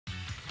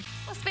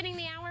Spending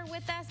the hour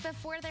with us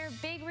before their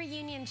big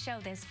reunion show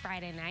this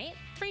Friday night,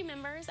 3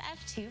 members of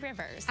Two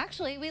Rivers.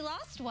 Actually, we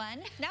lost one.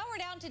 Now we're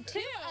down to 2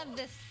 of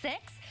the 6,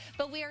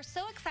 but we are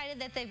so excited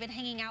that they've been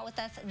hanging out with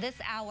us this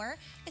hour.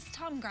 It's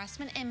Tom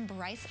Grassman and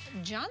Bryce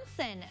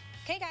Johnson.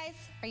 Okay, guys,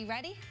 are you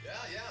ready? Yeah.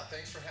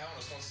 Thanks for having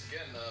us once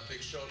again.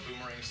 Big show at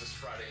Boomerangs this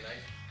Friday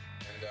night.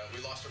 And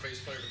we lost our bass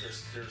player, but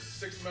there's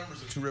 6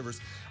 members of Two Rivers.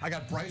 I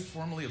got Bryce,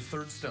 formerly of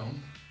Third Stone.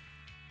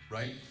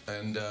 Right?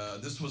 And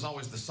this was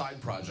always the side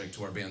project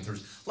to our band.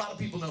 A lot of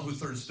people know who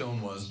Third Stone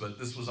was, but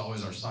this was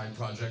always our side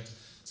project.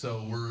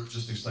 So we're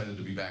just excited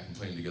to be back and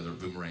playing together at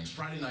Boomerangs.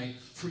 Friday night,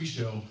 free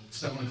show,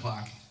 7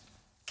 o'clock.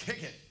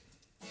 Kick it.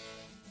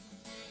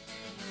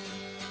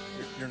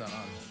 You're not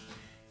on.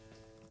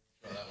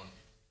 Try that one.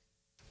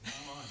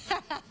 I'm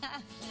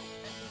on.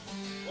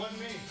 One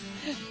me.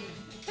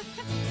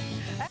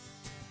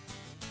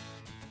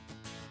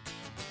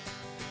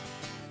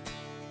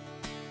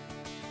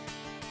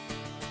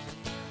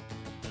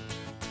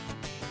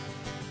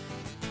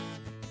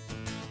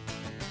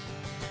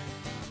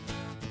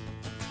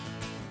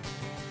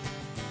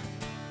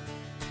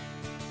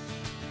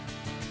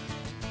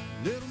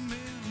 Little men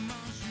in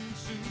Martian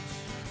suits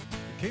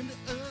came to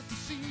Earth to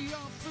see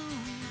our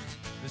food.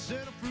 They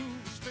said our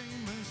fruit was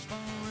famous for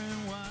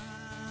and wine.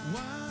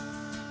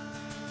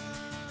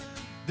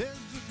 There's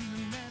just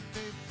in that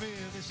they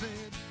fear. They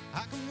said,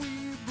 how can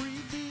we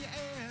breathe the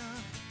air?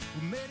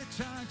 We made a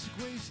toxic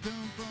waste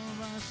dump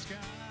of our sky.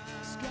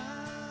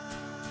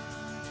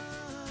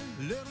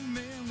 Little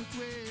men with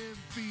webbed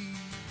feet,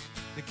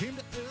 they came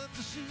to Earth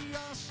to see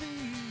our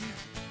seed.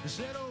 They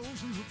said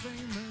oceans were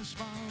famous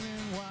for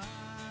and wine.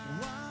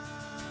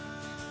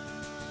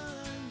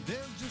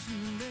 There's just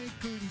something they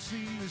couldn't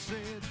see. They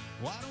said,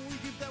 why don't we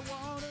keep that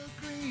water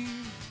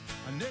green?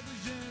 Our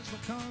negligence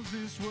will cause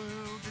this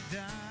world to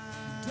die.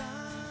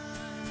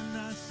 And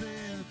I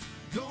said,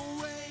 go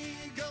away,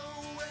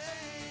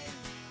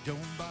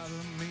 don't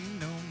bother me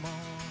no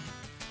more.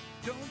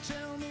 Don't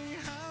tell me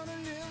how to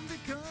live,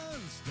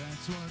 because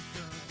that's what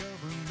the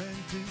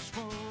government is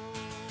for.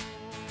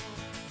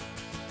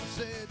 I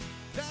said,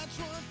 that's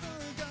what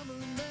the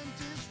government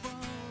is for.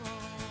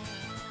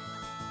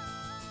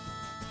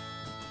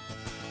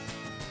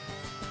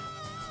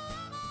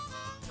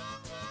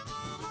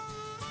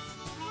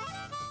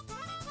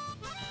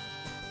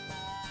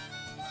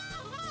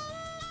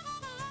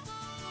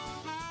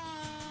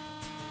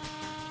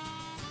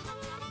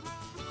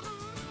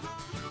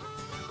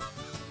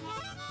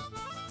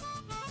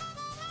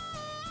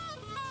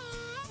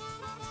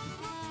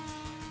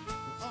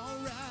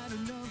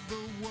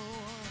 Another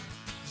war,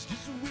 it's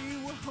just what we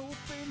were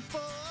hoping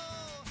for.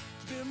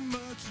 It's been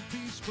much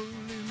peaceful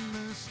in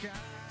the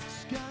sky.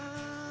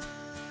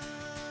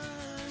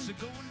 So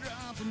go and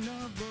drop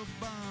another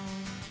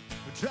bomb,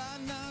 but try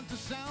not to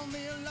sound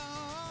the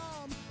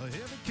alarm. A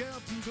heavy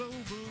Captain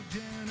Global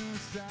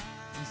genocide.